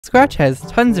Scratch has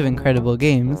tons of incredible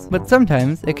games, but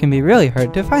sometimes it can be really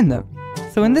hard to find them.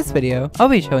 So in this video, I'll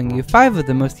be showing you 5 of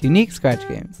the most unique Scratch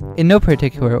games, in no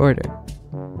particular order.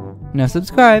 Now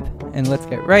subscribe, and let's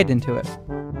get right into it.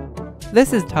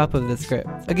 This is Top of the Script,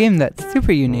 a game that's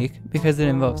super unique because it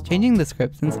involves changing the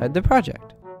scripts inside the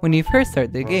project. When you first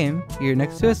start the game, you're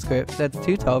next to a script that's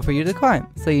too tall for you to climb,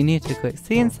 so you need to click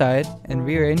C inside and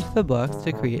rearrange the blocks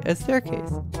to create a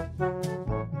staircase.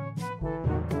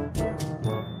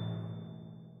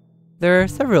 There are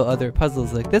several other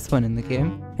puzzles like this one in the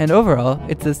game, and overall,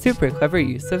 it's a super clever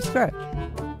use of Scratch.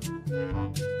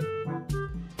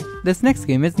 This next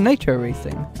game is Nitro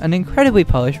Racing, an incredibly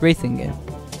polished racing game.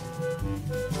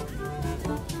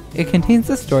 It contains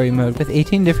a story mode with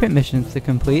 18 different missions to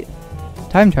complete,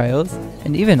 time trials,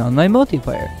 and even online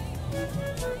multiplayer.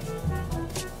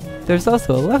 There's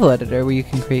also a level editor where you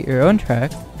can create your own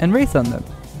tracks and race on them.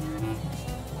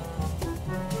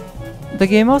 The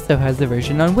game also has a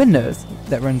version on Windows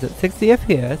that runs at 60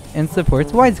 FPS and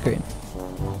supports widescreen.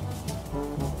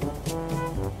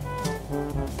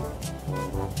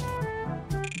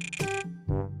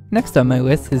 Next on my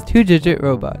list is Two Digit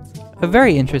Robots, a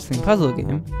very interesting puzzle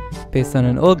game based on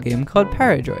an old game called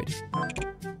Paradroid.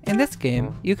 In this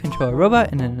game, you control a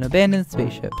robot in an abandoned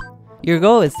spaceship. Your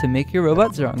goal is to make your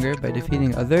robot stronger by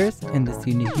defeating others in this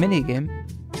unique minigame.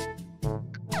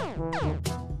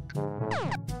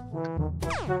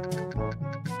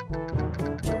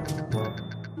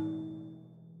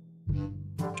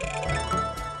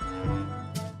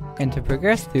 And to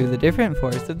progress through the different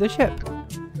floors of the ship.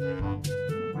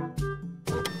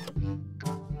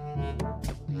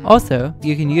 Also,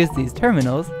 you can use these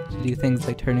terminals to do things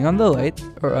like turning on the lights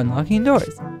or unlocking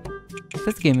doors.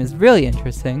 This game is really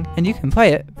interesting, and you can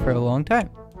play it for a long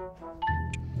time.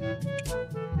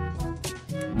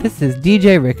 This is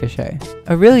DJ Ricochet,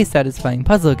 a really satisfying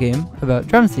puzzle game about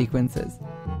drum sequences.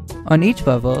 On each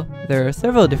level, there are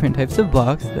several different types of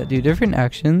blocks that do different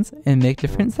actions and make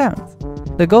different sounds.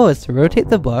 The goal is to rotate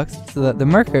the blocks so that the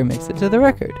marker makes it to the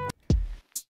record.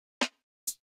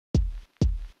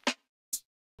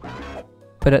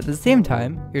 But at the same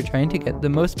time, you're trying to get the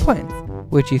most points,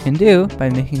 which you can do by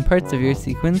making parts of your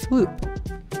sequence loop.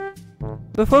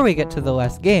 Before we get to the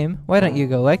last game, why don't you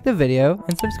go like the video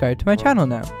and subscribe to my channel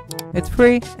now? It's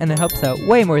free and it helps out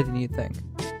way more than you'd think.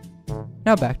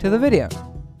 Now back to the video.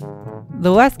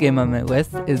 The last game on my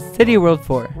list is City World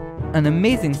 4, an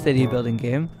amazing city building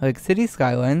game like City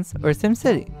Skylines or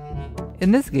SimCity.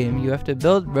 In this game, you have to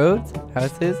build roads,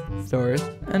 houses, stores,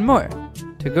 and more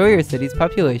to grow your city's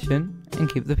population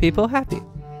and keep the people happy.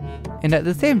 And at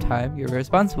the same time, you're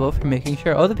responsible for making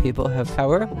sure all the people have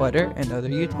power, water, and other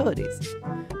utilities.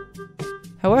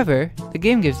 However, the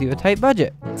game gives you a tight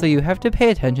budget, so you have to pay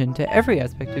attention to every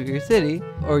aspect of your city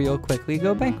or you'll quickly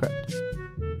go bankrupt.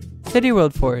 City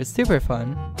World 4 is super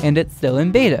fun, and it's still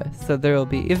in beta, so there will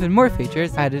be even more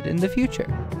features added in the future.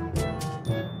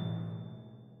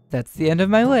 That's the end of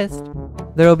my list.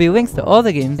 There will be links to all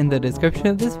the games in the description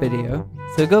of this video,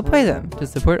 so go play them to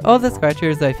support all the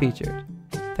Scratchers I featured.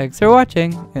 Thanks for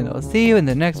watching, and I'll see you in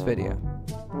the next video.